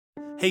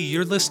Hey,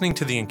 you're listening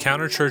to the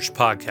Encounter Church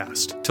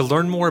podcast. To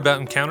learn more about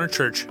Encounter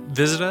Church,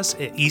 visit us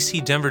at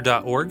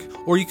ecdenver.org,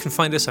 or you can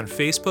find us on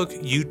Facebook,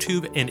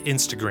 YouTube, and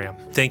Instagram.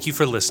 Thank you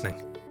for listening.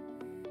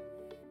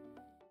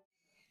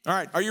 All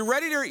right, are you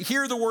ready to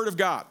hear the Word of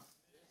God?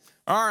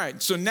 All right,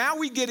 so now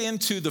we get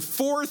into the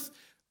fourth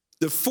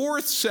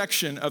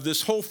section of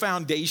this whole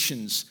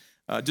foundations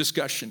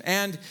discussion,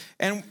 and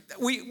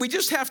we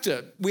just have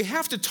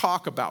to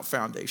talk about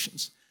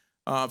foundations.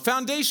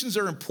 Foundations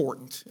are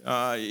important.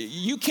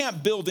 You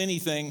can't build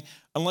anything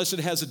unless it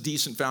has a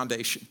decent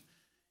foundation.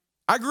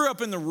 I grew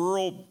up in the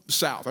rural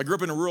South. I grew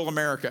up in rural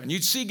America. And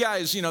you'd see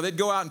guys, they'd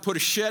go out and put a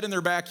shed in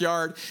their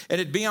backyard,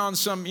 and it'd be on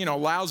some,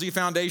 lousy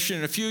foundation.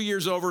 And a few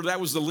years over, that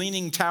was the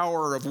leaning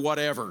tower of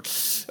whatever.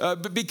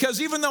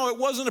 Because even though it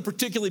wasn't a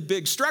particularly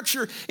big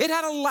structure, it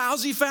had a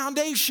lousy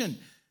foundation.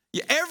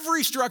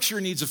 Every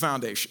structure needs a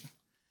foundation.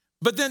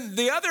 But then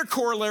the other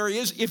corollary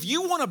is, if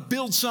you want to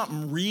build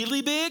something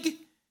really big,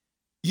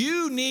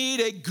 you need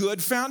a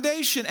good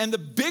foundation. And the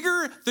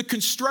bigger the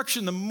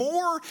construction, the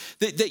more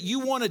that you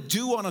want to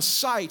do on a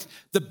site,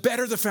 the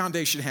better the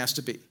foundation has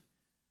to be.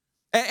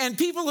 And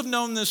people have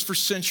known this for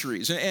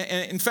centuries.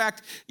 And in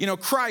fact,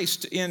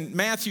 Christ in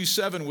Matthew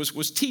 7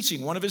 was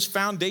teaching one of his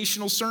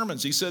foundational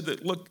sermons. He said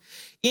that, look,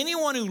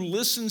 anyone who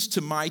listens to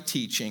my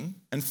teaching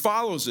and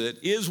follows it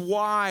is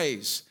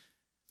wise,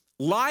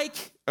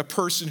 like a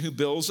person who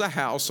builds a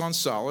house on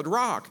solid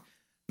rock.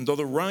 And though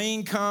the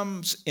rain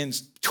comes in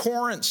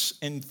torrents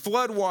and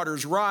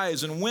floodwaters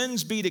rise and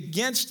winds beat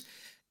against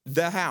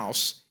the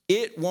house,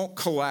 it won't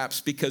collapse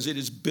because it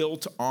is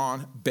built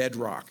on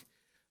bedrock.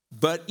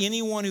 But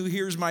anyone who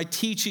hears my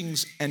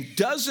teachings and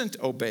doesn't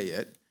obey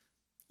it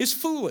is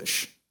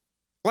foolish,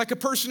 like a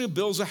person who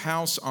builds a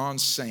house on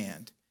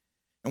sand.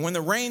 And when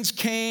the rains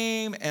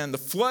came and the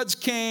floods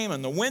came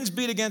and the winds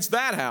beat against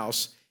that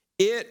house,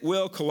 it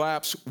will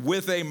collapse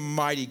with a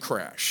mighty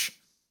crash.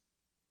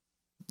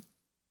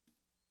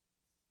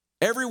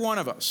 Every one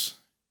of us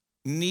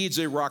needs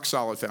a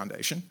rock-solid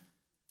foundation.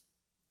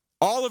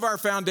 All of our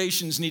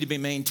foundations need to be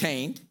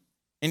maintained.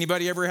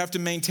 Anybody ever have to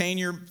maintain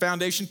your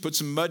foundation, put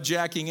some mud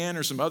jacking in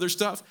or some other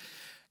stuff?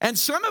 And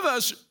some of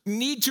us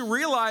need to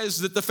realize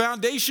that the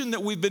foundation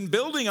that we've been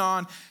building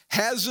on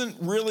hasn't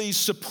really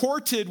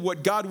supported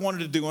what God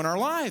wanted to do in our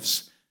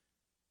lives.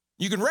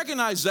 You can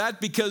recognize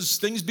that because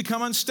things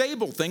become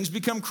unstable. Things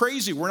become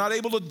crazy. We're not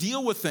able to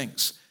deal with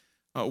things.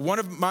 One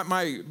of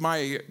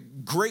my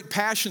great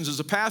passions as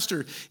a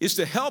pastor is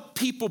to help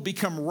people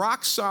become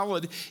rock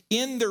solid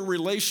in their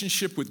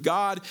relationship with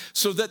God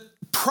so that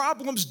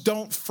problems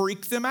don't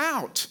freak them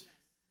out.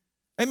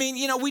 I mean,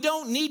 we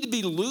don't need to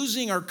be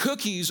losing our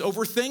cookies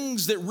over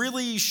things that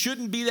really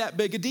shouldn't be that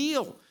big a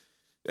deal.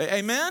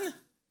 Amen?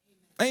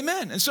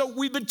 Amen. And so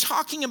we've been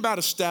talking about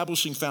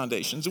establishing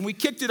foundations, and we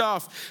kicked it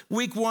off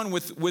week one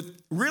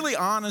with really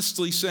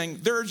honestly saying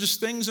there are just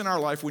things in our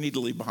life we need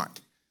to leave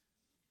behind.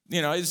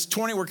 It's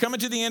 20, we're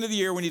coming to the end of the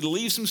year. We need to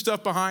leave some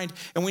stuff behind,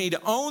 and we need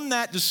to own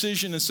that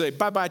decision and say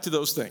bye-bye to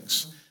those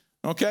things.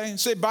 Okay?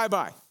 Say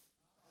bye-bye.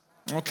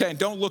 Okay, and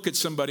don't look at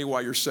somebody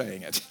while you're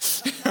saying it.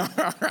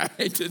 All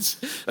right?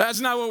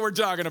 That's not what we're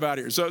talking about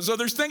here. So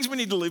there's things we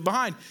need to leave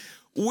behind.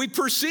 We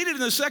proceeded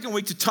in the second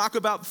week to talk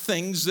about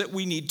things that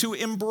we need to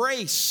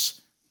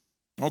embrace.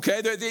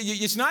 Okay?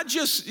 It's not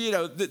just,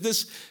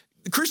 this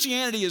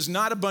Christianity is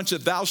not a bunch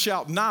of thou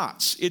shalt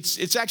nots.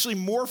 It's actually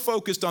more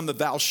focused on the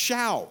thou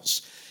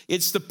shalls.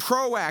 It's the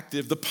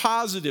proactive, the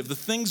positive, the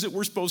things that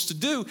we're supposed to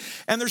do.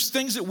 And there's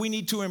things that we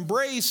need to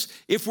embrace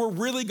if we're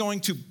really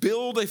going to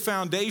build a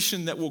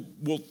foundation that will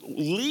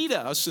lead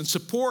us and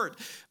support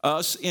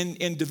us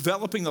in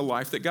developing the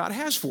life that God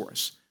has for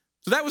us.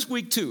 So that was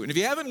week 2. And if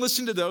you haven't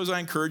listened to those, I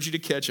encourage you to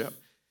catch up.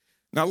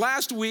 Now,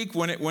 last week,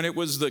 when it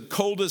was the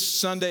coldest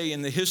Sunday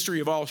in the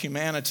history of all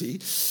humanity,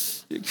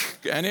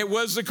 and it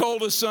was the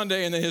coldest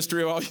Sunday in the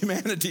history of all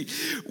humanity,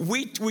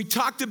 we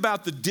talked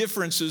about the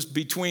differences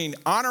between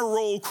honor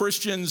roll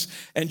Christians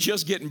and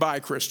just getting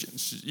by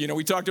Christians.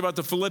 We talked about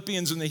the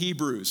Philippians and the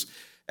Hebrews.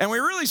 And we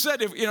really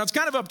said, it's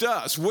kind of up to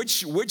us.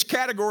 Which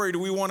category do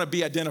we want to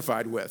be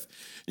identified with?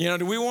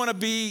 Do we want to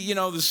be,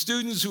 the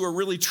students who are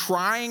really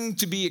trying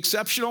to be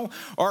exceptional?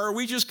 Or are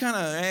we just kind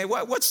of, hey,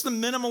 what's the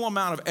minimal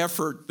amount of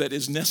effort that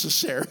is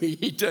necessary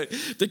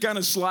to kind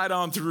of slide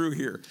on through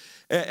here?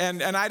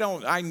 And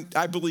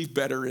I believe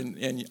better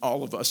in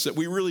all of us that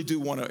we really do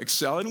want to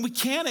excel. And we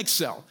can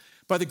excel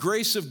by the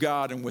grace of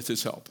God and with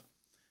his help.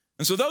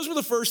 And so those were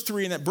the first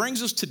 3, and that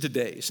brings us to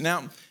today's.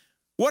 Now,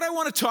 what I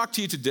want to talk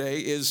to you today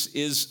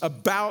is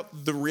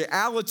about the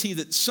reality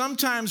that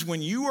sometimes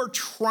when you are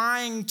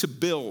trying to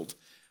build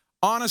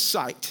on a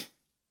site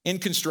in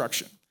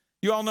construction,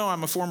 you all know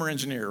I'm a former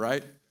engineer,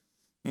 right?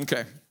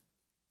 Okay.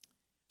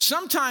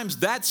 Sometimes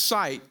that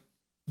site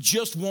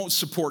just won't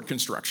support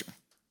construction.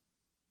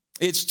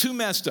 It's too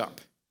messed up.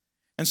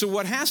 And so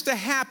what has to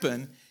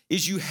happen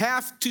is you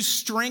have to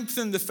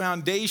strengthen the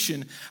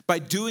foundation by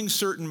doing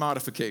certain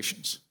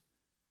modifications.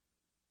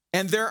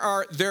 And there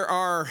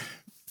are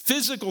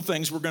physical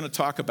things we're going to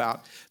talk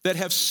about that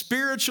have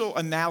spiritual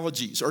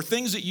analogies or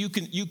things that you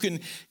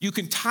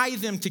can tie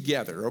them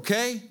together,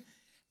 okay?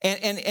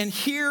 And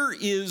here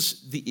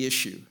is the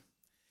issue.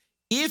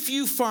 If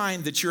you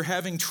find that you're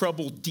having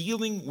trouble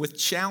dealing with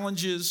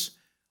challenges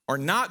or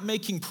not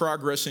making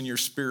progress in your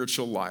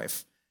spiritual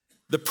life,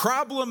 the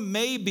problem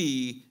may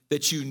be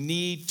that you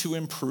need to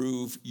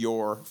improve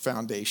your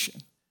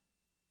foundation.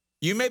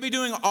 You may be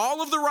doing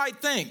all of the right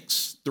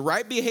things, the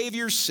right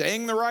behaviors,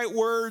 saying the right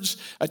words,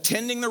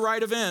 attending the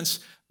right events,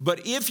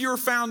 but if your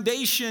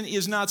foundation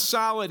is not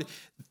solid,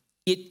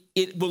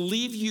 it will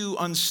leave you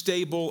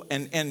unstable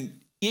and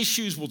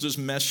issues will just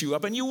mess you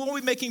up and you won't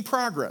be making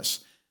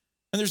progress.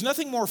 And there's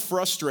nothing more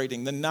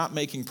frustrating than not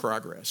making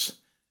progress.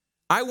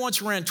 I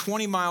once ran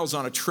 20 miles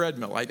on a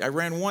treadmill. I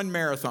ran one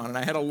marathon and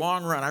I had a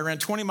long run. I ran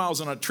 20 miles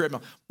on a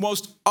treadmill.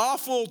 Most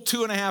awful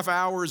 2.5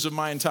 hours of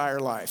my entire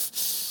life.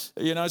 So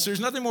there's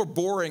nothing more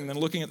boring than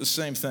looking at the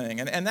same thing.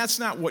 And that's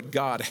not what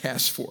God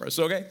has for us,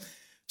 okay?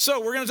 So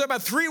we're going to talk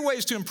about 3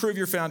 ways to improve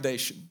your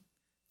foundation.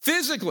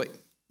 Physically,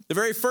 the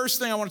very first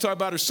thing I want to talk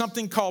about is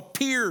something called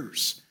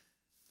piers.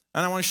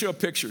 And I want to show a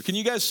picture. Can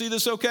you guys see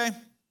this okay?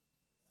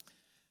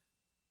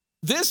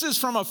 This is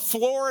from a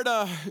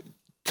Florida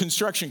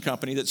construction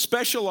company that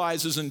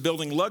specializes in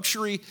building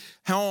luxury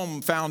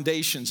home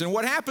foundations. And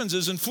what happens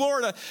is in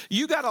Florida,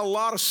 you got a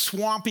lot of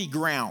swampy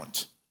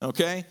ground,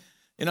 okay?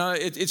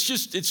 It's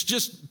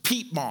just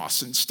peat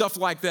moss and stuff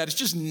like that. It's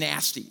just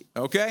nasty,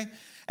 okay?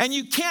 And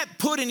you can't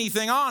put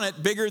anything on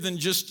it bigger than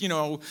just,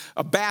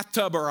 a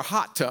bathtub or a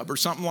hot tub or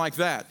something like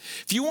that.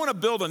 If you want to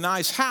build a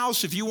nice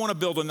house, if you want to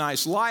build a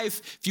nice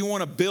life, if you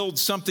want to build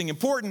something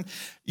important,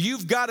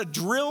 you've got to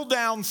drill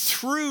down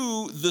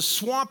through the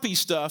swampy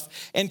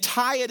stuff and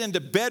tie it into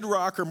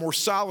bedrock or more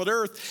solid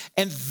earth.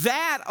 And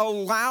that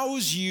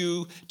allows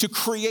you to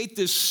create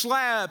this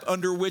slab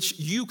under which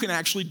you can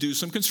actually do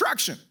some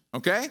construction,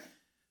 okay?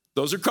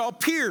 Those are called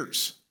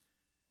piers.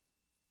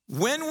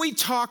 When we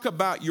talk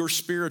about your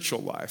spiritual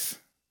life,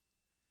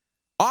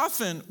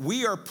 often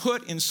we are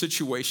put in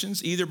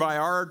situations, either by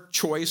our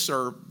choice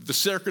or the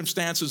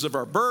circumstances of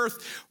our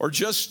birth, or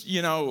just,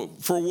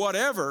 for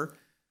whatever,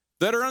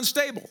 that are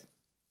unstable.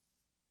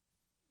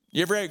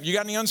 You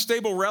got any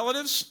unstable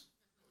relatives?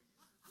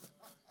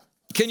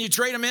 Can you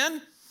trade them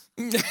in?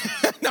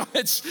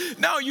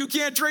 No, you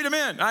can't trade them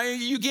in.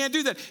 You can't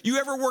do that. You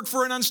ever work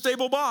for an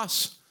unstable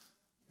boss?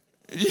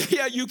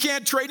 Yeah, you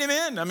can't trade him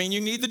in.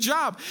 You need the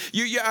job.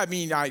 You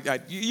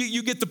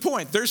get the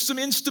point. There's some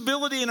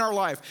instability in our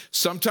life.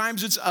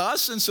 Sometimes it's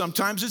us and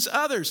sometimes it's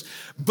others.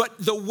 But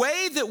the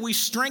way that we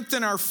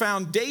strengthen our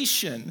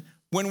foundation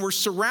when we're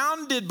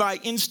surrounded by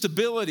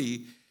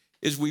instability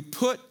is we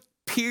put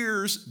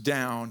piers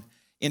down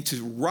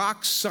into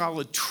rock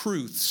solid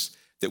truths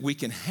that we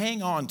can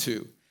hang on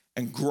to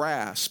and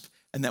grasp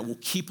and that will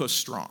keep us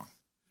strong.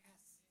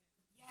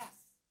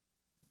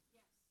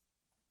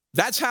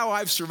 That's how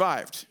I've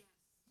survived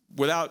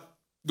without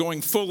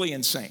going fully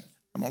insane.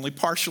 I'm only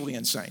partially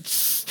insane.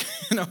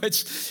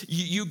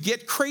 You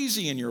get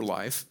crazy in your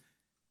life,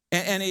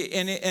 and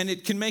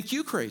it can make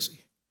you crazy.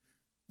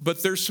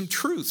 But there's some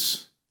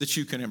truths that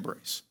you can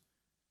embrace.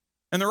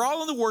 And they're all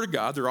in the Word of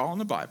God. They're all in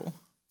the Bible.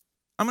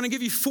 I'm going to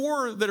give you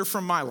 4 that are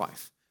from my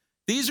life.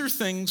 These are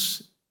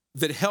things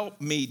that help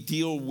me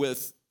deal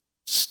with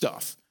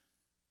stuff.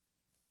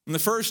 And the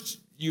first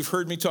you've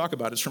heard me talk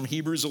about is from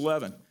Hebrews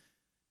 11.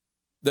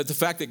 That the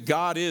fact that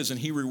God is and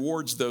he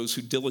rewards those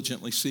who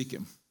diligently seek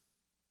him.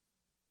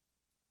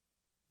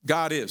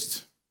 God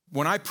is.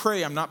 When I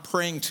pray, I'm not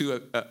praying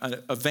to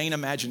a vain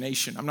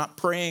imagination. I'm not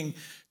praying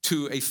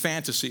to a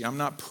fantasy. I'm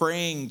not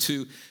praying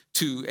to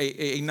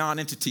a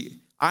non-entity.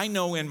 I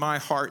know in my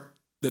heart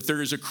that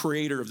there is a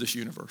creator of this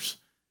universe.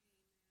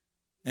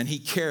 And he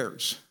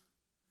cares.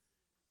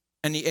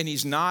 And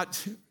he's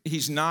not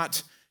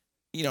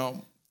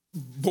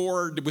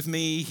bored with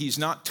me. He's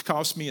not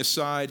tossed me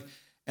aside.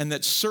 And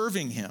that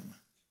serving him,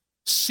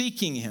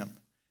 seeking him,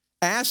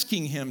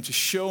 asking him to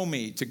show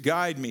me, to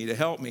guide me, to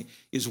help me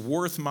is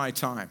worth my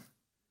time.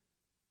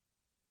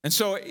 And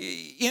so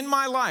in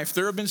my life,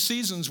 there have been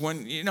seasons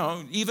when,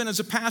 even as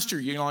a pastor,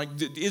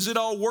 is it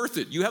all worth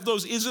it? You have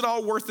those is it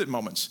all worth it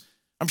moments.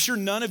 I'm sure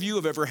none of you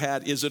have ever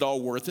had is it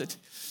all worth it?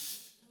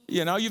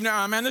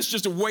 This is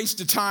just a waste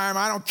of time.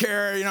 I don't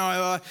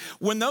care.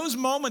 When those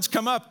moments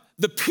come up,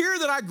 the pier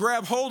that I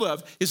grab hold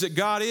of is that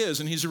God is,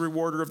 and he's a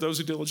rewarder of those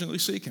who diligently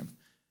seek him.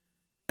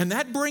 And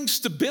that brings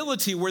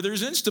stability where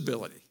there's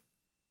instability.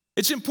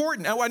 It's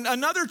important. Now,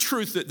 another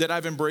truth that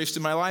I've embraced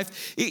in my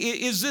life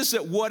is this,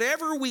 that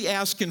whatever we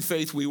ask in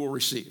faith, we will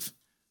receive,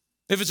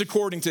 if it's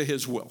according to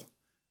his will.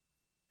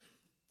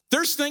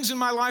 There's things in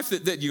my life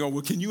that you go,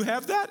 well, can you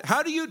have that?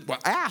 How do you? Well,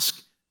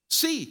 ask,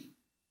 see.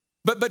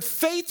 But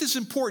faith is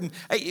important.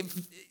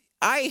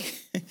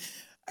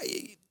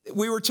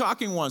 We were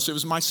talking once. It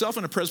was myself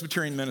and a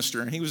Presbyterian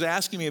minister, and he was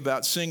asking me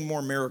about seeing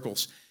more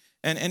miracles.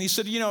 And he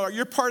said,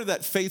 you're part of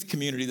that faith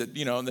community that,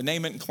 the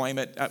name it and claim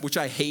it, which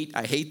I hate.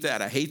 I hate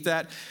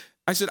that.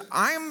 I said,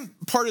 I'm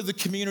part of the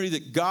community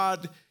that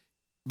God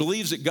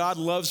believes that God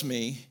loves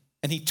me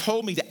And he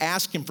told me to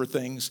ask him for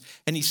things.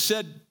 And he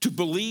said to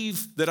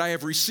believe that I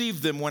have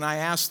received them when I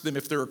ask them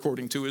if they're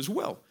according to his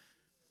will.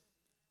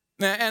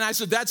 And I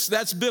said,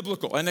 that's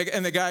biblical. And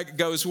the guy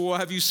goes, well,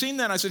 have you seen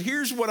that? I said,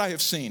 here's what I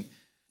have seen.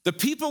 The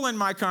people in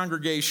my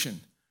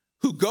congregation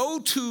who go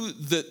to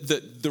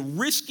the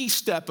risky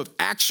step of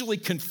actually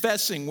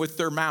confessing with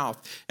their mouth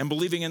and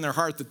believing in their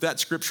heart that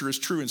scripture is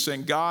true and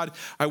saying, God,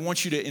 I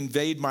want you to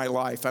invade my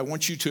life. I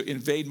want you to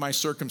invade my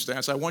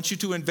circumstance. I want you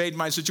to invade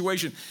my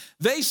situation.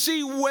 They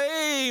see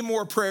way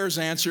more prayers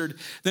answered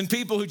than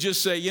people who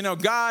just say,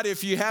 God,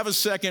 if you have a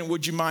second,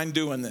 would you mind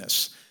doing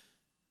this?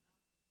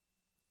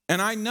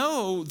 And I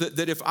know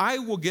that if I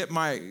will get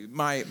my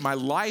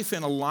life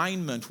in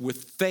alignment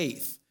with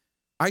faith,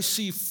 I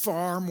see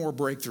far more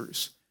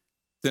breakthroughs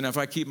than if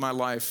I keep my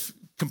life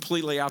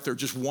completely out there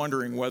just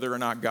wondering whether or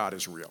not God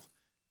is real.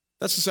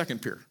 That's the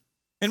second peer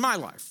in my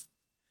life.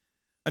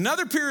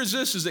 Another peer is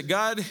this, is that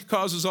God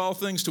causes all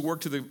things to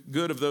work to the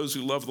good of those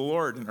who love the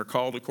Lord and are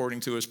called according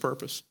to his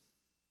purpose.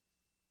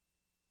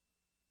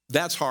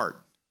 That's hard.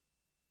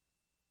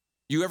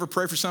 You ever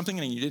pray for something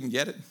and you didn't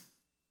get it?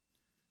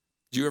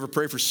 Do you ever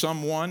pray for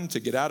someone to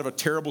get out of a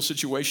terrible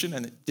situation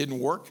and it didn't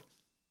work?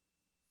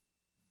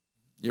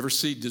 You ever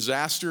see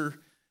disaster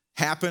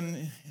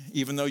happen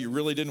even though you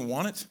really didn't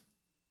want it?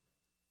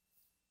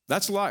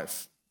 That's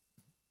life.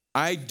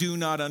 I do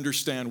not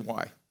understand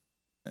why.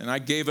 And I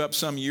gave up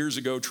some years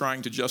ago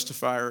trying to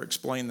justify or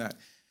explain that.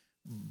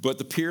 But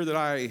the peer that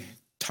I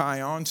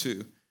tie on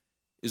to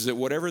is that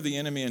whatever the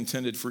enemy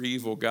intended for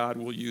evil, God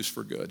will use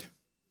for good.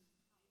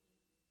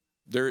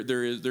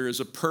 There is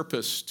a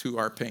purpose to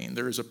our pain.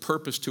 There is a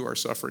purpose to our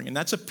suffering. And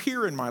that's a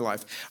peer in my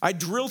life. I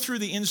drill through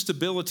the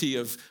instability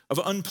of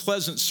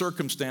unpleasant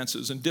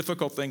circumstances and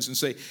difficult things and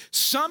say,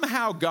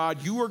 somehow,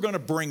 God, you are going to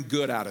bring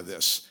good out of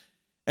this.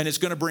 And it's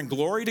going to bring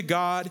glory to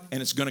God, and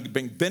it's going to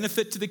bring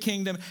benefit to the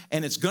kingdom,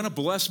 and it's going to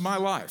bless my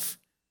life.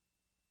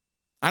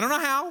 I don't know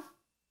how,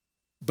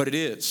 but it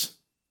is,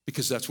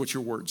 because that's what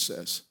your word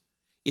says.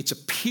 It's a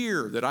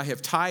peer that I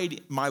have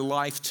tied my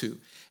life to.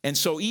 And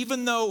so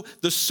even though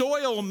the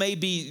soil may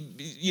be,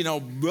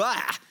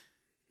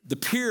 the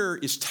peer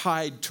is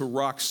tied to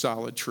rock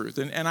solid truth.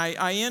 And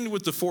I end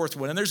with the fourth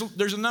one, and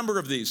there's a number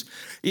of these,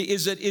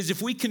 is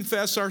if we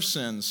confess our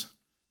sins,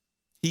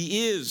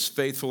 he is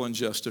faithful and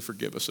just to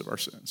forgive us of our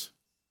sins.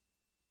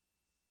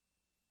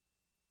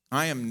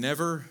 I am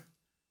never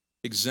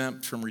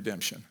exempt from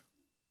redemption.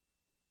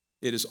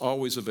 It is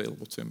always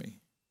available to me.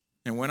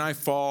 And when I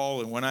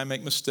fall and when I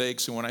make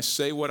mistakes and when I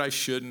say what I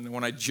shouldn't and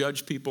when I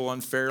judge people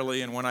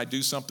unfairly and when I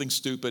do something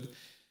stupid,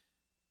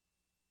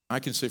 I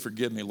can say,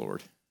 forgive me,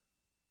 Lord.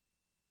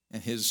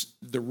 And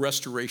the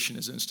restoration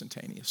is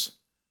instantaneous.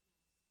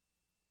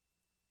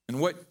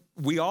 And what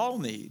we all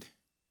need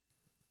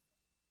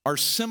are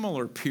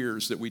similar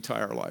peers that we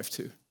tie our life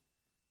to,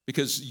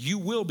 because you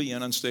will be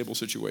in unstable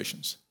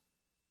situations.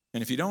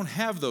 And if you don't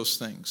have those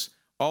things,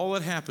 all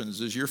that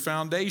happens is your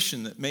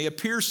foundation that may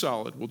appear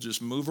solid will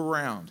just move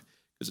around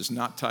because it's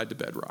not tied to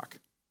bedrock.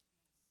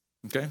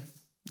 Okay?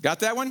 Got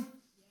that one? Yes.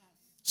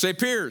 Say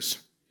peers.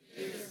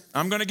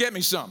 I'm going to get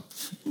me some.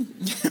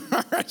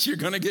 All right, you're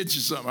going to get you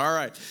some. All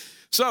right.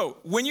 So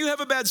when you have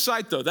a bad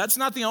site, though, that's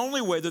not the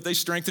only way that they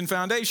strengthen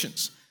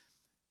foundations.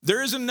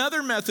 There is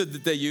another method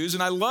that they use,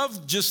 and I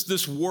love just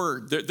this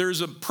word. There's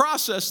a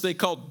process they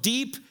call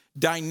deep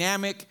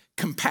dynamic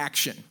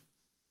compaction.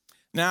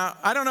 Now,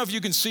 I don't know if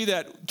you can see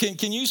that.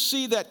 Can you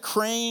see that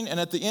crane? And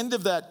at the end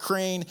of that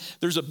crane,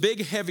 there's a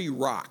big, heavy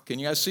rock. Can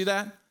you guys see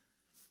that?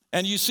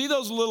 And you see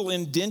those little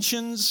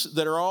indentions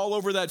that are all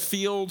over that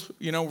field,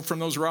 from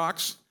those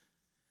rocks?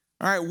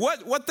 All right,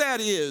 what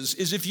that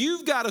is if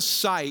you've got a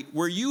site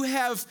where you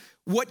have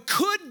what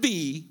could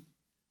be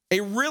a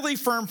really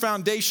firm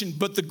foundation,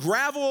 but the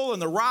gravel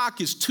and the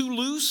rock is too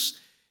loose,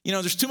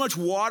 there's too much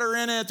water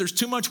in it, there's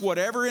too much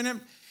whatever in it.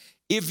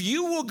 If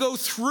you will go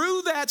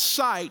through that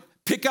site,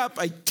 pick up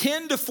a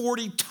 10 to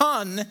 40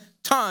 ton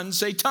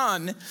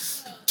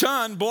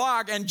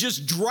block and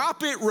just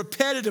drop it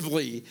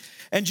repetitively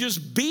and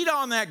just beat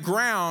on that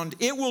ground,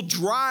 it will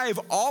drive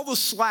all the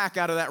slack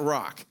out of that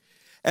rock.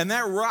 And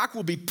that rock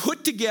will be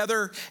put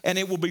together and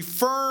it will be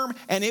firm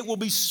and it will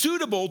be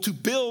suitable to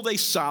build a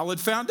solid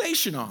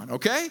foundation on,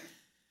 okay?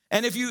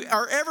 And if you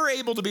are ever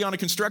able to be on a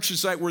construction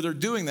site where they're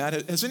doing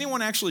that, has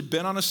anyone actually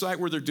been on a site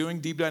where they're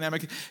doing deep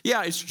dynamic?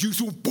 Yeah, it's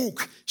boom.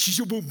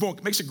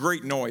 It makes a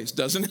great noise,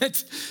 doesn't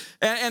it?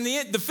 And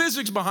the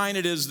physics behind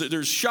it is that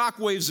there's shock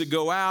waves that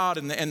go out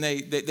and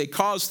they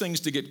cause things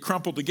to get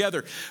crumpled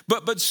together.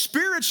 But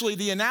spiritually,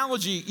 the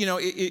analogy,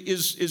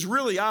 is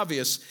really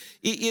obvious.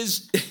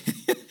 Is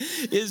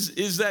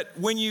that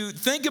when you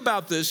think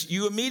about this,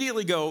 you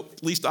immediately go,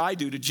 at least I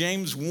do, to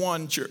James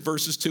 1,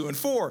 verses 2 and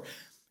 4.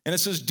 And it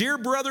says, dear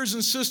brothers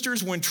and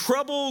sisters, when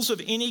troubles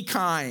of any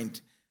kind,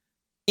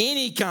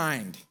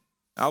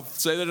 I'll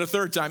say that a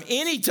third time,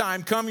 any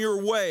time come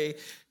your way,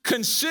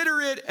 consider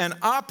it an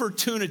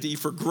opportunity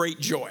for great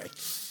joy.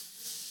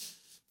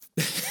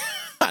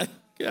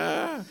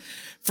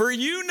 For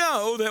you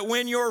know that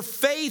when your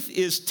faith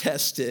is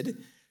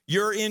tested,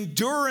 Your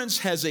endurance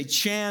has a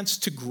chance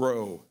to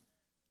grow.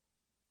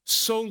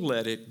 So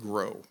let it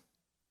grow.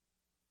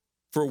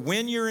 For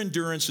when your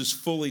endurance is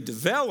fully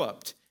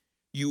developed,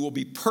 you will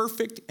be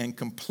perfect and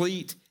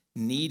complete,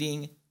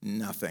 needing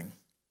nothing.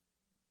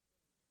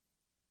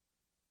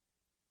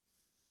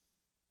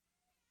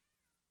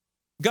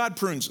 God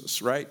prunes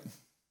us, right?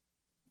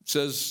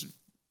 Says,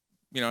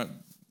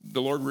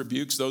 the Lord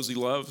rebukes those he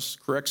loves,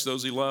 corrects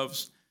those he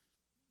loves.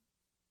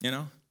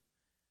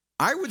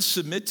 I would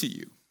submit to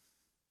you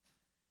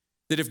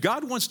that if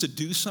God wants to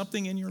do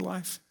something in your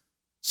life,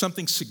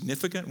 something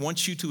significant,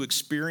 wants you to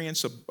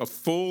experience a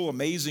full,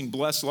 amazing,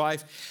 blessed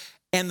life,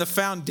 and the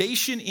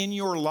foundation in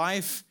your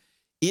life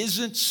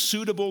isn't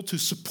suitable to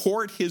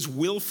support his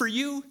will for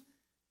you,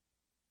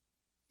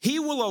 he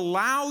will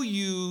allow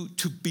you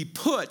to be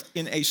put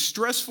in a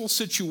stressful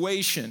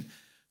situation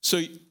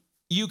so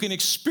you can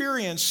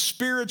experience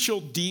spiritual,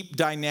 deep,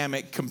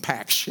 dynamic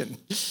compaction.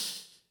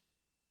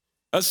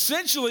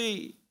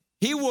 Essentially,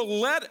 he will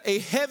let a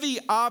heavy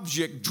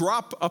object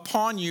drop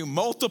upon you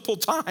multiple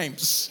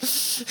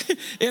times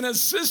in a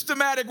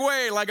systematic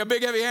way, like a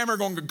big heavy hammer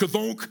going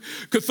ka-thunk,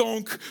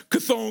 ka-thunk,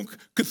 ka-thunk,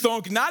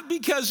 ka-thunk. Not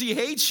because he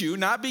hates you,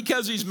 not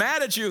because he's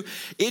mad at you.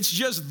 It's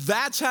just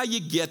that's how you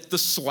get the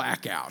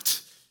slack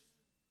out.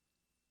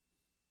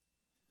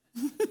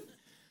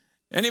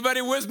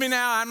 Anybody with me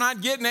now? I'm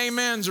not getting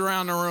amens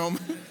around the room.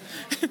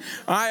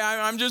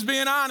 I'm just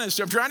being honest.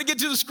 I'm trying to get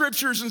to the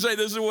scriptures and say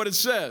this is what it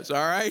says,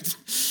 all right?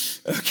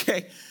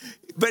 Okay,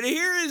 but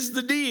here is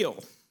the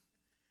deal.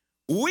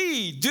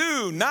 We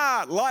do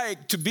not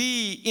like to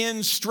be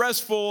in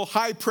stressful,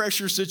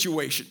 high-pressure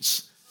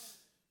situations.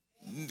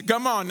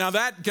 Come on, now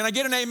can I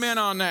get an amen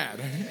on that?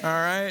 All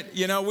right,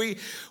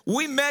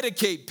 we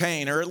medicate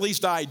pain, or at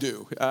least I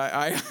do.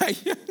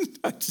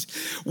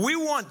 We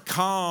want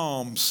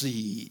calm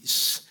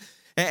seas.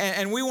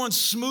 And we want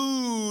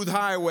smooth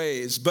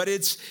highways, but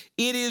it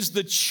is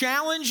the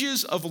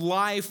challenges of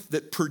life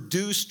that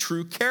produce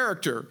true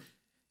character,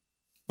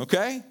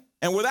 okay?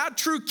 And without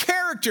true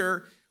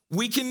character,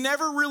 we can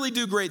never really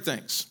do great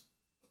things.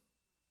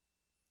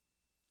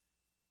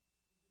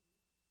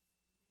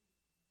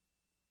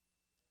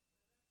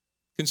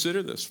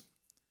 Consider this.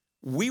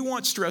 We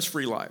want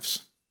stress-free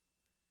lives,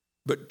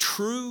 but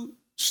true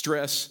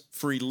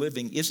stress-free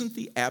living isn't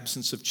the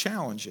absence of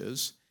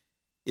challenges.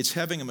 It's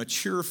having a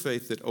mature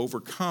faith that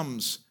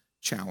overcomes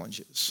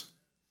challenges,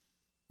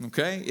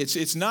 okay?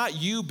 It's not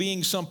you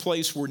being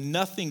someplace where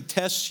nothing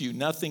tests you,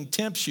 nothing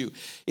tempts you.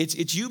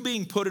 It's you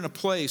being put in a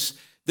place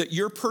that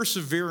your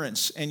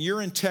perseverance and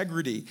your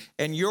integrity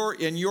and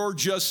your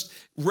just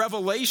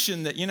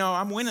revelation that,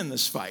 I'm winning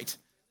this fight.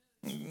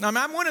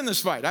 I'm winning this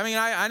fight. I mean,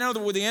 I know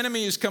that the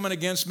enemy is coming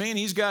against me, and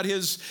he's got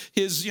his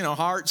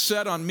heart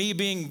set on me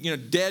being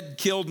dead,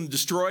 killed, and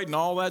destroyed, and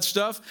all that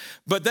stuff.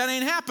 But that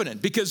ain't happening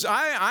because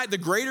the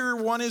greater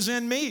one is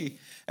in me,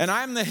 and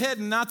I'm the head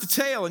and not the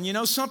tail. And you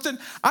know something?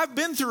 I've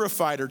been through a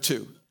fight or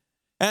two,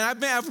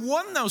 and I've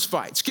won those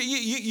fights.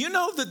 You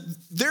know that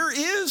there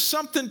is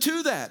something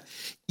to that.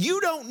 You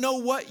don't know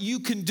what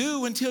you can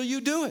do until you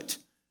do it.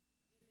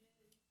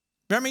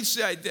 I mean,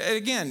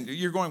 again,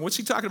 you're going, what's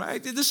he talking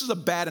about? This is a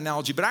bad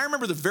analogy, but I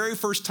remember the very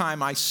first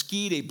time I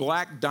skied a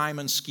black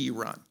diamond ski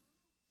run,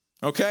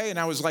 okay? And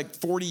I was like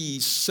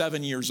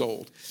 47 years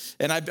old.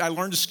 And I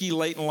learned to ski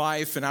late in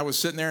life, and I was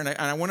sitting there, and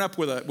I went up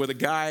with a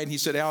guy, and he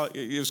said, Al,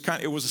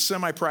 it was a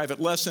semi-private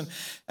lesson,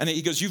 and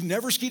he goes, you've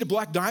never skied a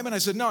black diamond? I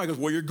said, no. He goes,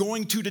 well, you're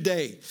going to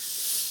today.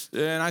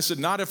 And I said,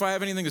 not if I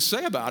have anything to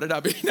say about it.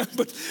 I mean,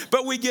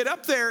 but we get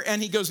up there,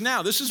 and he goes,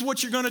 now, this is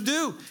what you're going to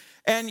do.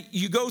 And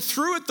you go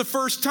through it the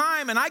first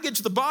time, and I get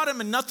to the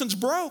bottom, and nothing's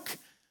broke.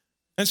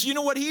 And so you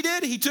know what he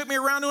did? He took me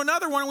around to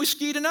another one, and we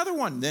skied another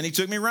one. Then he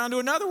took me around to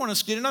another one and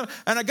skied another.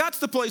 And I got to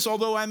the place,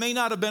 although I may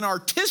not have been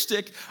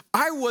artistic,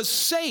 I was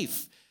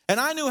safe. And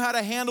I knew how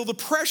to handle the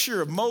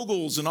pressure of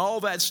moguls and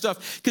all that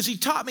stuff because he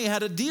taught me how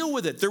to deal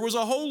with it. There was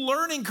a whole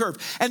learning curve.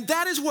 And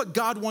that is what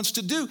God wants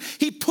to do.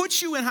 He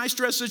puts you in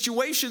high-stress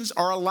situations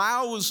or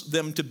allows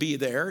them to be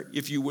there,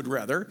 if you would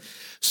rather,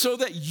 so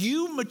that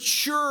you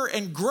mature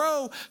and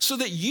grow so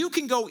that you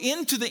can go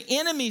into the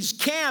enemy's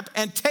camp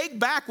and take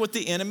back what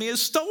the enemy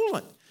has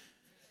stolen.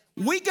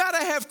 We got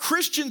to have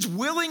Christians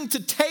willing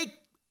to take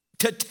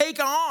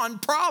on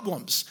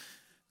problems.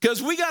 Because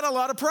we got a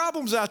lot of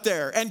problems out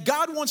there, and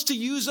God wants to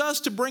use us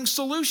to bring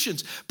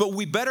solutions. But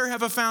we better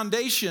have a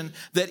foundation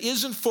that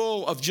isn't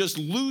full of just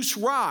loose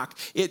rock.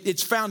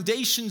 It's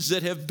foundations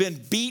that have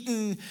been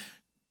beaten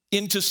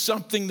into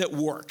something that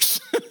works.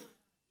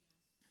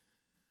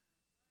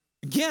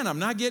 Again, I'm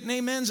not getting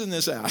amens in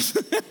this house.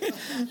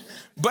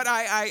 But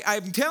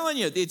I'm telling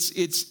you, it's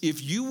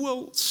if you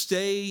will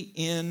stay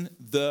in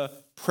the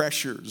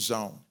pressure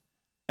zone.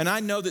 And I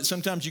know that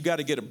sometimes you got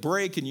to get a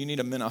break and you need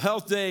a mental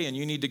health day and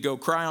you need to go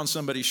cry on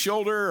somebody's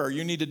shoulder or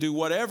you need to do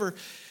whatever.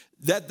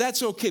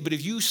 That's okay. But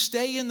if you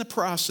stay in the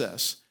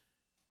process,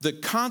 the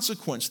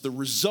consequence, the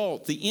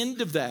result, the end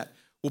of that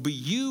will be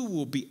you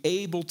will be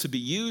able to be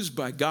used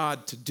by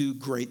God to do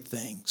great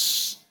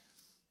things.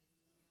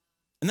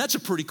 And that's a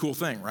pretty cool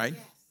thing, right?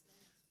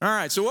 All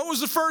right, so what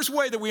was the first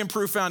way that we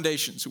improve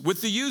foundations?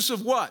 With the use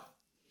of what?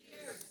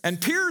 Peers.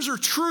 And peers are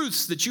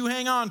truths that you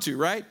hang on to,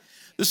 right?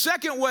 The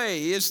second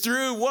way is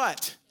through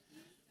what?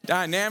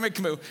 Dynamic.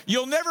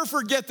 You'll never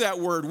forget that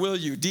word, will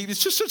you? Deep.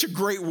 It's just such a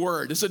great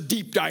word. It's a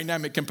deep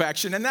dynamic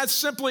compaction. And that's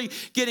simply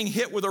getting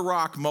hit with a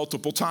rock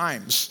multiple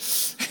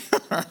times.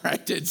 All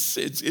right,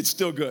 it's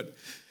still good.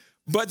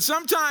 But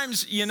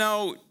sometimes,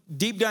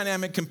 deep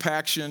dynamic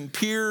compaction,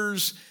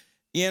 peers,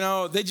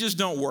 they just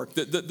don't work.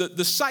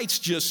 The site's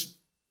just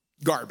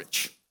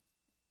garbage,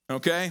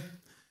 okay?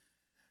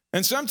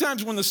 And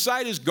sometimes when the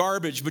site is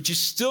garbage, but you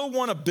still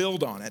want to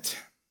build on it,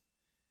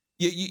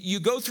 you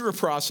go through a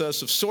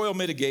process of soil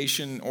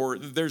mitigation, or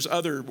there's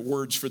other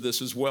words for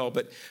this as well.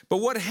 But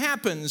what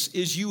happens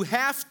is you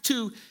have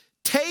to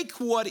take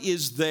what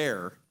is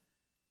there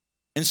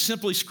and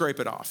simply scrape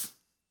it off,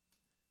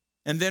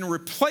 and then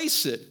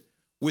replace it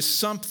with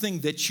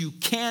something that you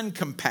can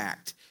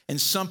compact and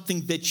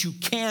something that you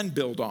can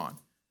build on,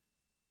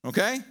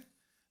 okay?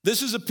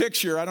 This is a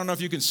picture. I don't know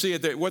if you can see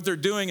it. What they're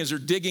doing is they're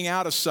digging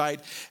out a site,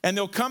 and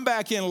they'll come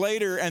back in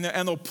later, and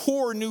they'll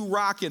pour new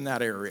rock in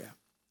that area.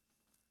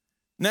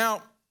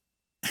 Now,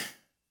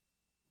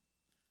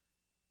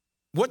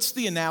 what's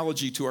the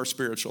analogy to our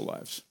spiritual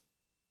lives?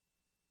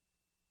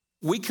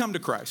 We come to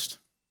Christ.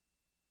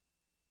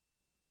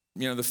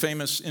 The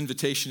famous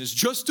invitation is,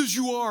 just as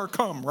you are,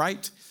 come,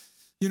 right?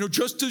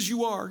 Just as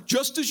you are,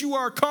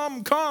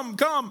 come, come,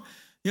 come.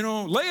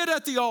 Lay it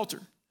at the altar.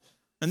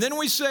 And then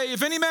we say,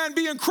 if any man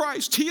be in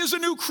Christ, he is a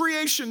new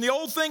creation. The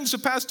old things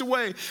have passed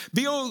away.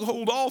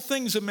 Behold, all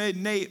things have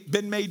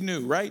been made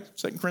new, right?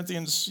 2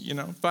 Corinthians,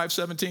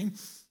 5:17.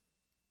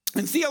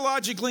 And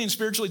theologically and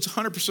spiritually, it's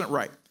 100%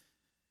 right.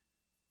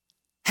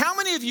 How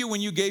many of you, when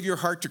you gave your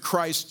heart to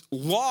Christ,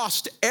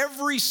 lost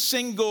every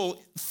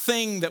single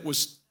thing that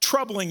was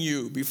troubling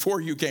you before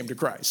you came to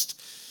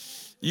Christ?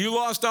 You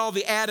lost all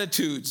the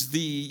attitudes,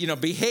 the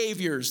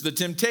behaviors, the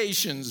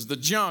temptations, the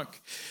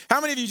junk. How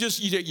many of you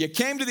you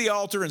came to the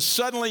altar and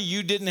suddenly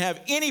you didn't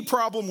have any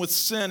problem with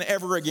sin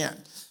ever again?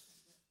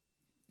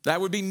 That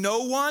would be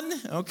no one?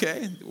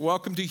 Okay,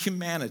 welcome to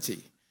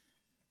humanity.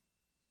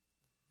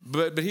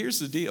 But here's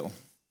the deal.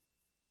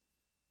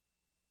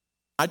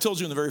 I told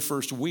you in the very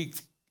first week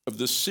of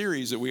this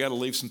series that we got to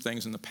leave some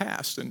things in the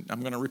past, and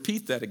I'm going to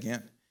repeat that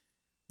again.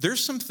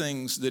 There's some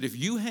things that if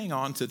you hang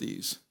on to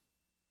these,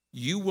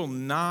 you will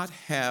not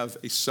have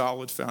a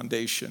solid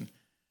foundation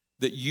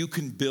that you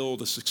can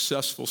build a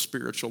successful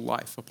spiritual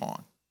life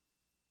upon.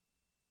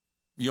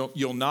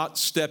 You'll not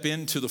step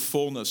into the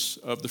fullness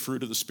of the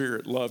fruit of the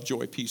Spirit: love,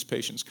 joy, peace,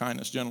 patience,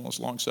 kindness, gentleness,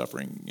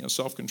 long-suffering,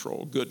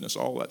 self-control, goodness,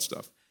 all that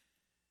stuff.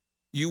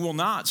 You will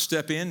not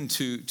step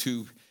into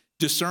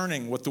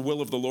discerning what the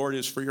will of the Lord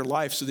is for your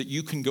life so that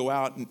you can go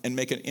out and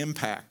make an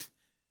impact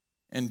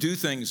and do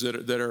things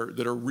that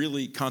are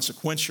really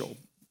consequential,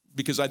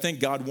 because I think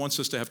God wants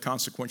us to have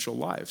consequential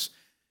lives.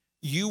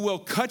 You will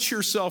cut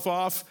yourself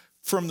off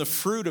from the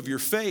fruit of your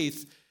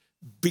faith,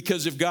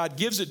 because if God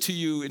gives it to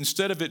you,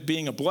 instead of it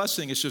being a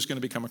blessing, it's just going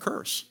to become a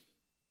curse.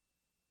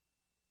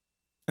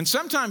 And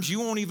sometimes you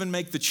won't even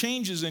make the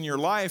changes in your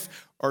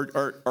life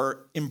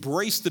or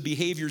embrace the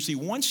behaviors he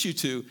wants you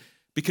to,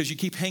 because you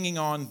keep hanging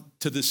on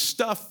to this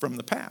stuff from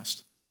the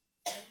past.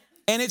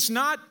 And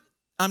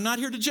I'm not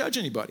here to judge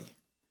anybody.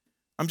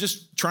 I'm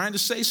just trying to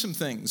say some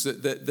things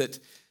that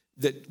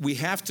we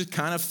have to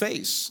kind of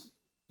face.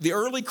 The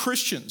early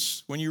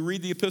Christians, when you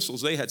read the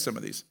epistles, they had some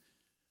of these.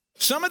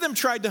 Some of them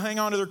tried to hang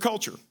on to their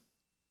culture.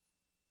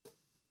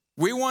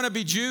 We want to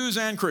be Jews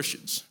and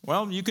Christians.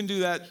 Well, you can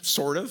do that,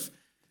 sort of,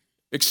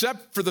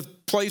 except for the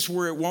place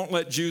where it won't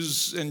let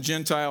Jews and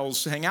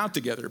Gentiles hang out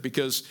together,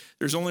 because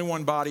there's only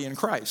one body in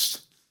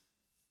Christ.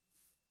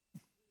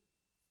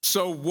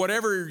 So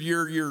whatever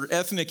your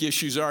ethnic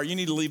issues are, you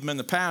need to leave them in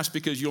the past,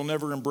 because you'll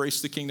never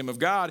embrace the kingdom of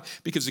God,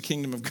 because the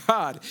kingdom of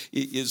God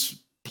is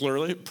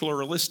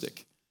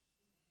pluralistic.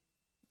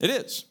 It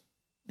is.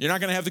 You're not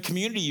going to have the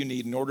community you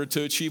need in order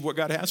to achieve what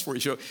God has for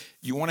you. So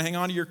you want to hang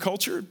on to your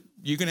culture?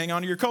 You can hang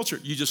on to your culture.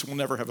 You just will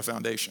never have a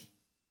foundation.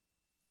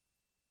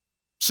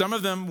 Some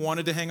of them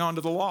wanted to hang on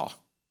to the law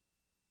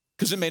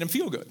because it made them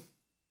feel good.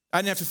 I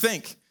didn't have to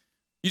think.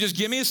 You just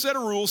give me a set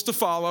of rules to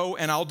follow,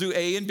 and I'll do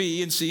A and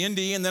B and C and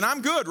D, and then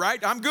I'm good,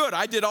 right? I'm good.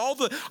 I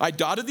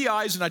dotted the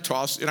I's and I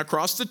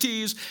crossed the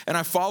T's, and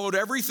I followed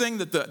everything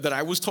that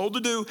I was told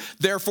to do.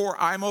 Therefore,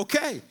 I'm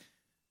okay.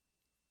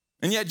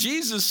 And yet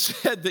Jesus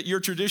said that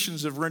your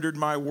traditions have rendered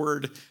my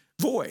word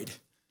void.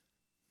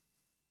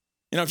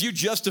 If you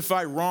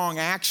justify wrong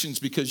actions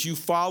because you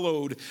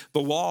followed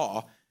the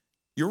law,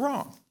 you're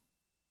wrong.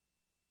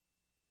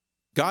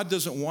 God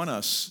doesn't want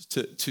us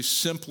to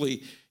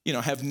simply,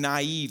 have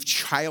naive,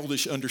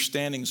 childish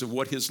understandings of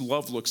what his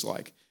love looks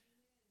like.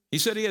 He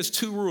said he has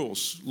 2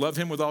 rules: love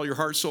him with all your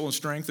heart, soul, and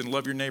strength, and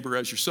love your neighbor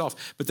as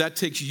yourself. But that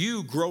takes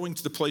you growing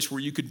to the place where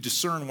you could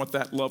discern what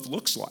that love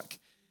looks like.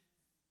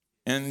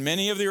 And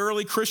many of the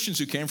early Christians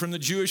who came from the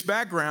Jewish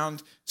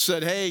background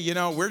said, hey,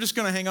 we're just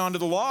going to hang on to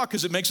the law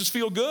because it makes us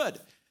feel good.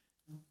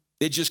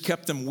 It just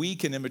kept them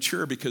weak and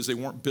immature because they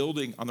weren't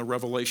building on the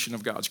revelation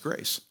of God's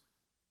grace.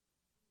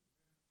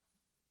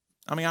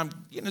 I mean,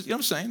 you know what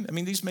I'm saying? I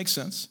mean, these make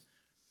sense.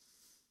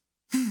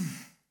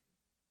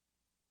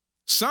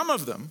 Some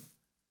of them,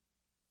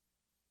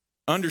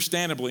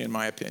 understandably, in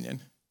my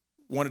opinion,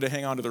 wanted to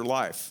hang on to their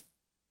life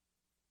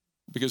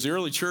because the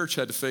early church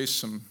had to face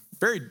some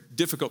very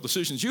difficult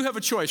decisions. You have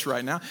a choice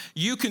right now.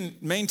 You can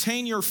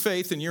maintain your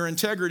faith and your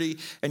integrity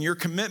and your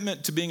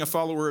commitment to being a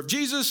follower of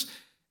Jesus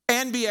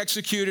and be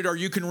executed, or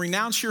you can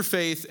renounce your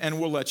faith and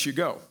we'll let you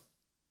go.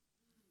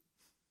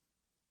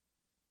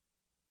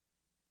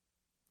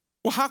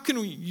 Well, how can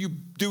you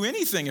do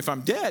anything if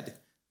I'm dead?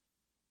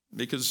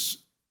 Because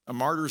a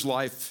martyr's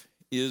life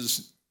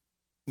is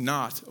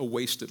not a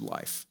wasted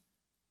life.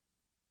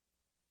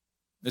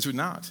 It was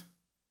not.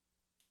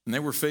 And they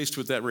were faced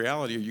with that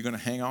reality. Are you going to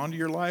hang on to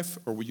your life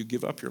or will you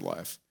give up your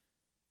life?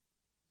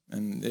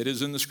 And it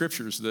is in the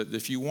scriptures that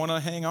if you want to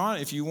hang on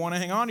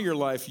to your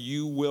life,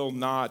 you will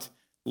not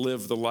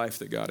live the life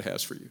that God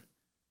has for you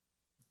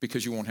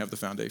because you won't have the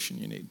foundation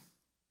you need.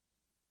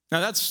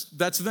 Now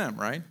that's them,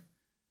 right?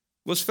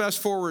 Let's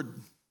fast forward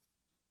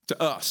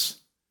to us.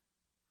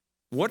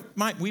 What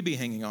might we be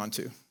hanging on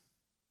to?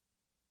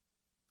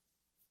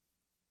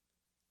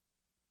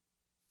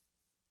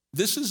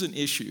 This is an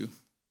issue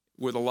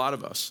with a lot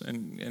of us,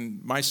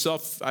 and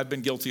myself, I've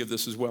been guilty of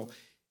this as well.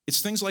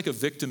 It's things like a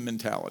victim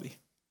mentality.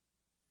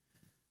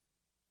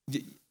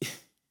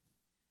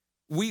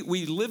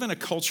 We live in a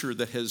culture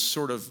that has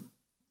sort of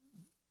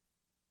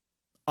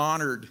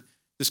honored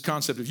this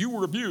concept of you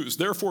were abused,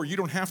 therefore you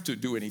don't have to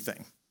do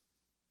anything.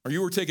 Or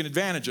you were taken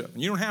advantage of,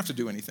 and you don't have to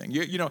do anything.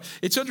 You know,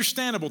 it's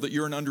understandable that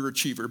you're an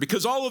underachiever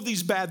because all of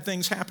these bad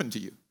things happen to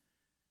you.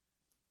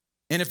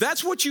 And if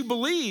that's what you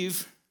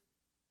believe,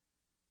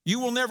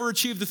 you will never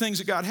achieve the things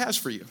that God has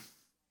for you.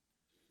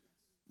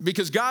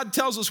 Because God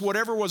tells us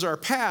whatever was our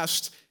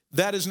past,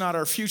 that is not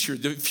our future.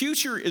 The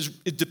future is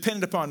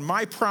dependent upon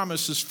my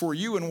promises for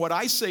you and what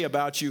I say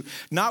about you,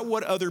 not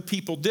what other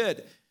people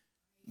did.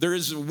 There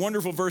is a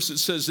wonderful verse that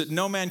says that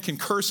no man can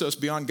curse us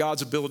beyond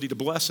God's ability to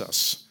bless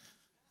us.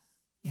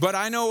 But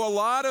I know a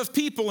lot of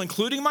people,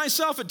 including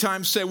myself at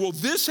times, say, well,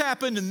 this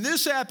happened and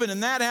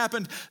that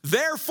happened.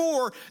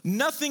 Therefore,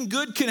 nothing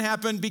good can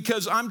happen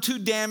because I'm too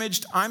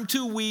damaged, I'm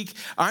too weak,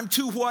 I'm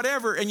too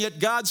whatever. And yet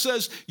God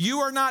says, you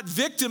are not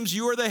victims.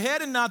 You are the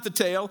head and not the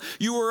tail.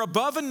 You are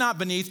above and not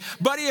beneath.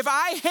 But if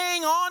I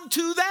hang on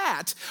to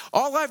that,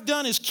 all I've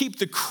done is keep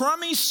the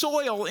crummy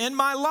soil in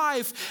my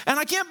life, and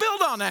I can't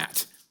build on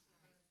that.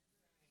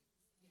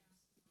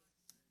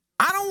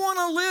 I don't want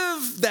to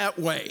live that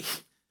way.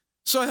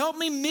 So help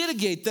me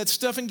mitigate that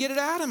stuff and get it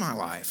out of my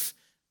life.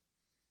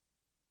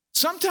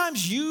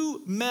 Sometimes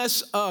you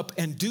mess up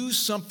and do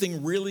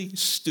something really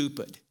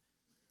stupid.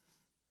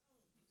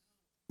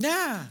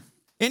 Yeah.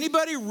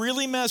 Anybody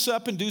really mess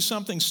up and do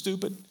something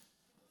stupid?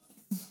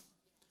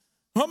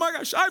 Oh my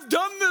gosh, I've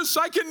done this.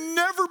 I can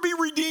never be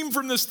redeemed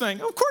from this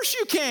thing. Of course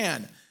you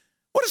can.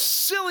 What a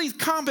silly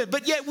comment.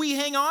 But yet we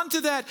hang on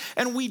to that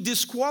and we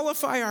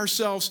disqualify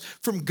ourselves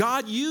from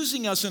God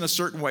using us in a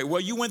certain way.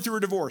 Well, you went through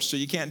a divorce, so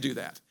you can't do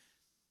that.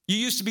 You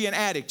used to be an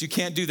addict. You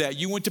can't do that.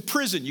 You went to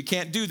prison. You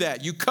can't do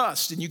that. You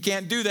cussed and you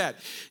can't do that.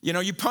 You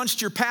know, you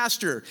punched your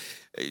pastor.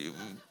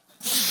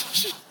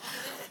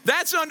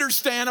 That's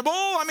understandable.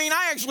 I mean,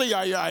 I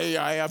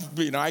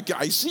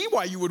see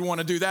why you would want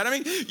to do that. I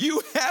mean,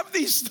 you have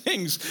these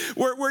things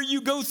where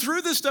you go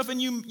through this stuff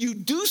and you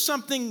do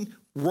something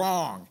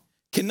wrong.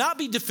 Cannot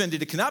be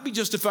defended. It cannot be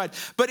justified.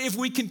 But if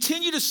we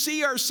continue to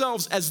see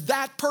ourselves as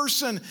that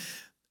person,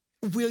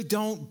 we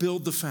don't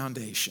build the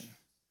foundation.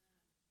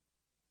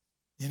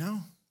 You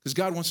know, because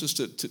God wants us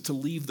to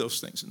leave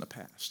those things in the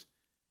past.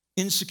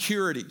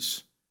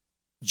 Insecurities,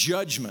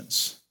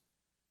 judgments,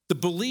 the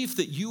belief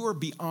that you are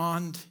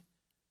beyond,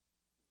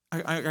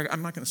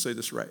 I'm not going to say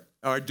this right.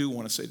 Or I do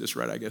want to say this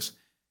right, I guess.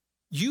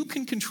 You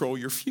can control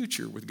your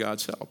future with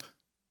God's help.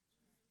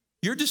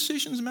 Your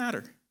decisions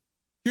matter.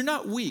 You're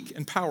not weak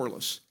and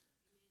powerless.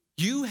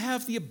 You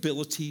have the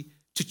ability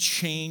to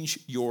change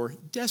your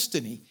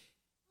destiny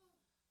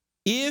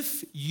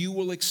if you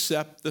will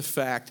accept the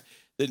fact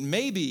that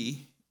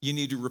maybe you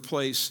need to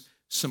replace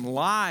some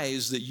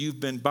lies that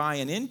you've been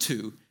buying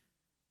into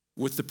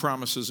with the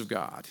promises of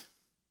God.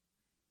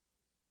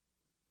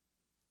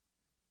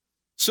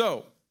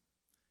 So,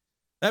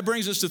 that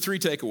brings us to 3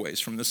 takeaways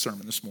from this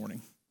sermon this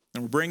morning.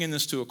 And we're bringing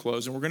this to a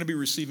close, and we're going to be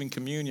receiving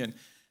communion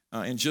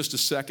in just a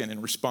second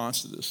in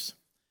response to this.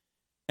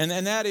 And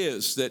that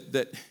is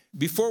that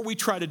before we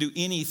try to do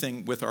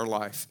anything with our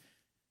life,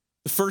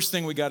 the first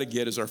thing we got to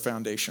get is our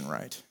foundation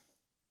right.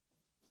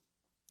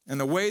 And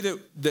the way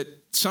that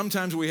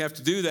sometimes we have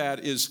to do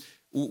that is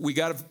we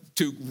got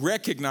to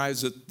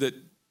recognize that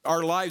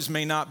our lives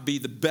may not be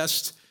the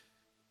best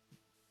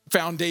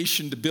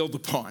foundation to build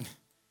upon.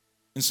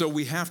 And so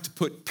we have to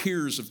put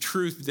piers of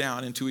truth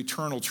down into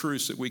eternal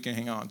truths that we can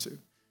hang on to.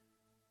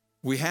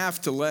 We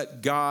have to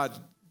let God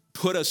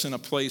put us in a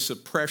place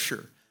of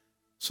pressure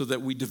so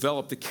that we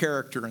develop the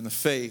character and the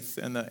faith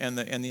and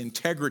the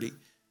integrity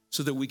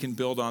so that we can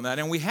build on that.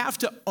 And we have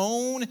to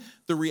own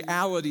the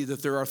reality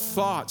that there are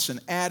thoughts and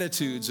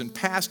attitudes and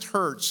past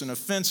hurts and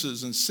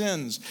offenses and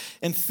sins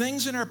and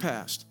things in our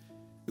past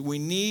that we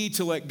need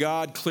to let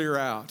God clear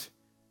out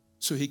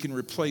so he can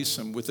replace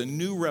them with a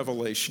new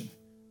revelation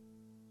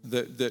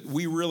that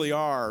we really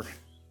are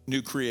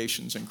new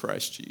creations in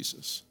Christ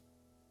Jesus.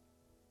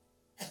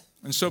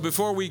 And so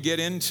before we get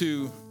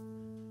into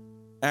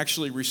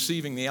actually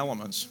receiving the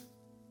elements,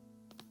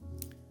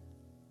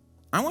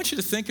 I want you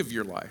to think of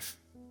your life.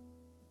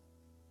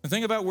 And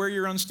think about where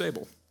you're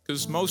unstable,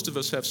 because most of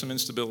us have some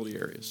instability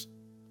areas.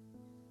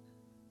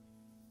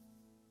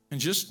 And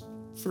just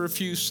for a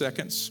few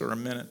seconds or a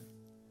minute,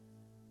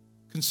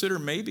 consider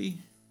maybe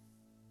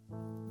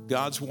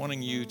God's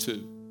wanting you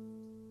to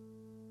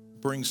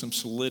bring some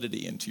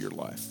solidity into your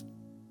life,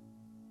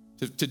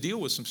 to deal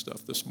with some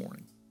stuff this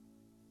morning,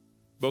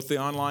 both the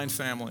online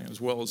family as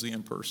well as the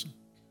in-person.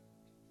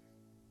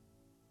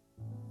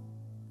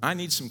 I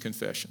need some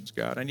confessions,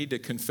 God. I need to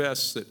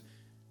confess that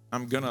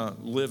I'm going to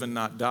live and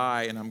not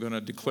die, and I'm going to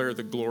declare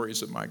the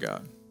glories of my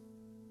God.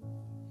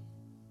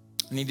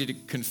 I need to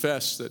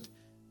confess that,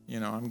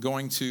 I'm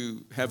going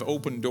to have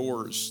open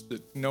doors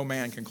that no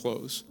man can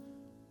close.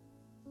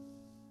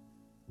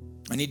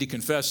 I need to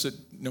confess that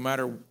no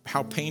matter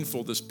how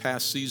painful this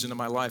past season of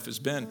my life has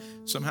been,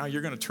 somehow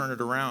you're going to turn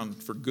it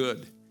around for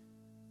good.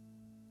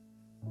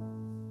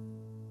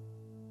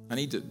 I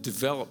need to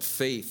develop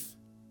faith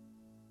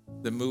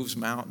that moves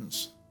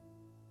mountains,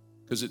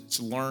 because it's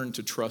learned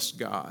to trust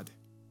God.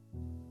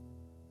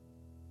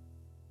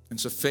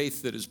 It's a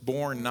faith that is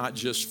born not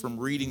just from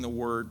reading the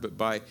word, but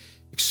by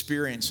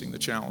experiencing the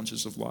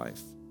challenges of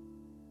life.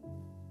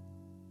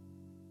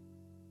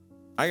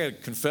 I got to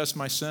confess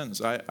my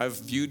sins. I've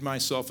viewed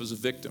myself as a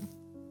victim,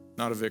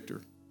 not a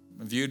victor.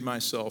 I viewed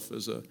myself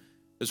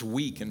as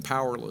weak and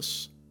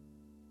powerless,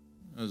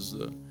 as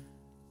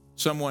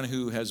someone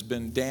who has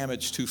been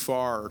damaged too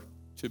far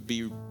to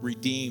be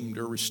redeemed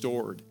or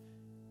restored.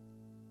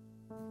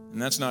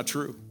 And that's not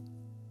true.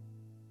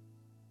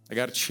 I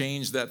got to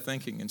change that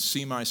thinking and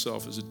see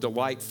myself as a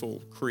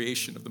delightful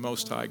creation of the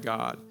Most High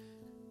God,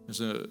 as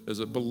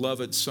a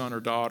beloved son or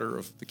daughter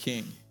of the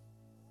King,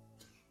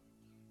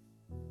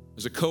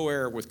 as a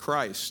co-heir with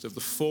Christ of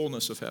the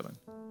fullness of heaven.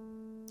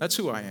 That's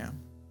who I am.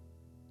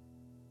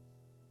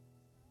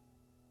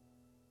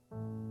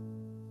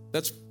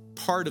 That's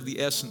part of the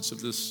essence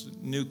of this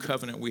new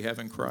covenant we have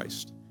in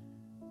Christ.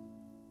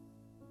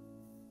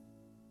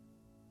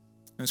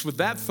 And it's with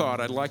that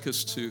thought I'd like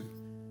us to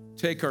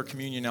take our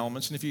communion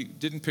elements. And if you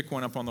didn't pick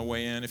one up on the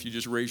way in, if you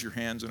just raise your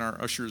hands and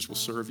our ushers will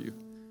serve you.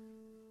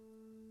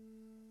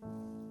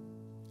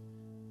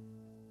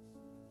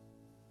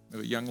 We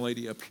have a young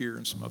lady up here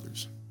and some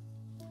others.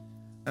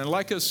 And I'd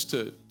like us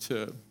to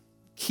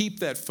keep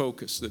that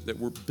focus, that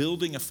we're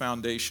building a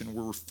foundation.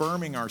 We're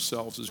affirming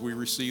ourselves as we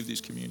receive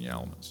these communion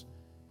elements.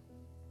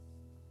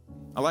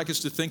 I'd like us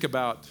to think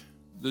about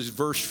this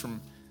verse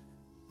from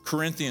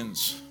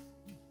Corinthians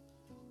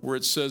where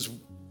it says,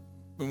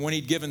 when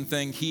he'd given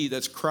thing,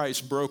 that's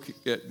Christ, broke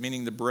it,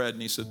 meaning the bread,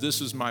 and he said,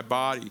 "This is my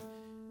body,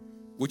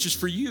 which is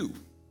for you.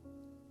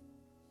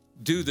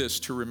 Do this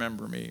to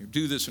remember me.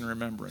 Do this in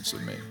remembrance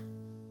of me."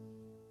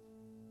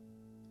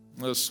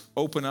 Let's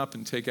open up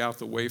and take out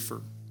the wafer.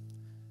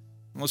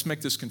 And let's make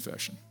this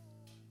confession.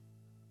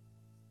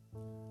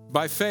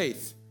 By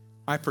faith,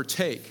 I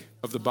partake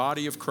of the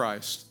body of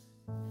Christ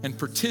and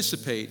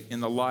participate in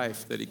the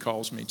life that he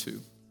calls me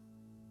to.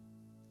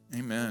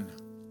 Amen.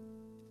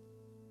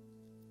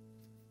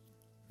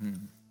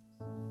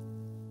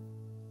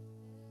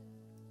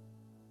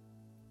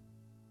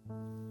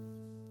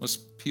 Let's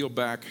peel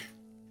back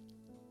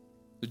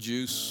the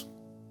juice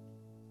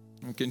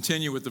and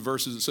continue with the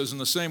verses. It says, "In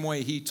the same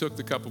way, he took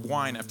the cup of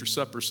wine after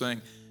supper,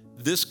 saying,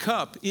 'This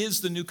cup is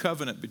the new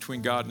covenant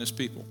between God and his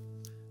people,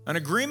 an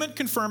agreement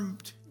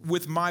confirmed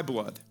with my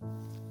blood.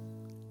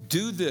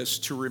 Do this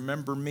to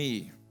remember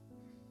me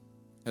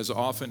as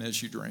often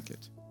as you drink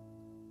it.'"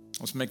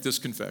 Let's make this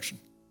confession.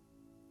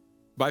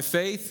 By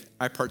faith,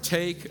 I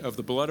partake of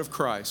the blood of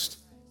Christ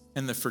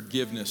and the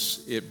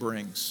forgiveness it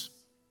brings.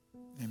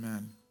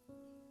 Amen.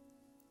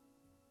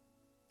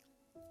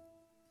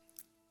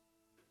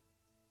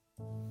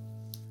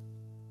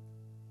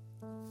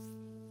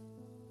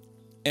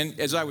 And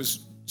as I was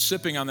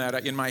sipping on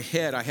that, in my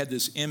head, I had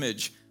this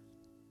image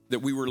that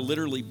we were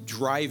literally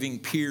driving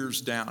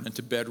piers down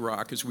into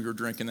bedrock as we were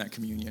drinking that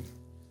communion.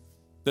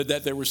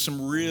 That there was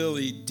some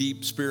really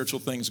deep spiritual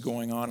things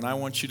going on. And I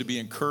want you to be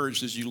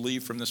encouraged as you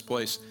leave from this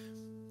place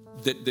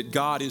that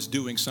God is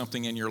doing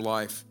something in your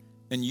life.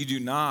 And you do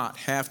not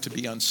have to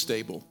be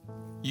unstable.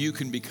 You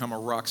can become a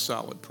rock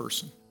solid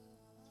person.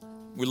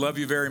 We love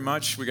you very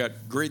much. We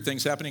got great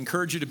things happening.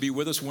 Encourage you to be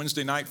with us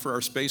Wednesday night for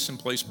our Space and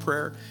Place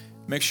prayer.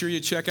 Make sure you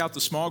check out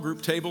the small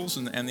group tables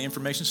and the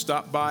information.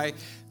 Stop by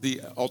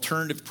the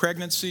alternative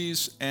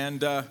pregnancies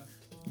and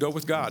go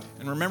with God.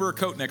 And remember a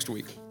coat next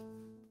week.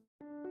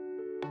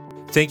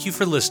 Thank you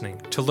for listening.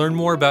 To learn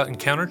more about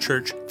Encounter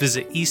Church,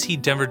 visit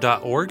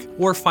ecdenver.org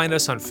or find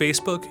us on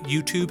Facebook,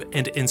 YouTube,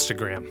 and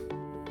Instagram.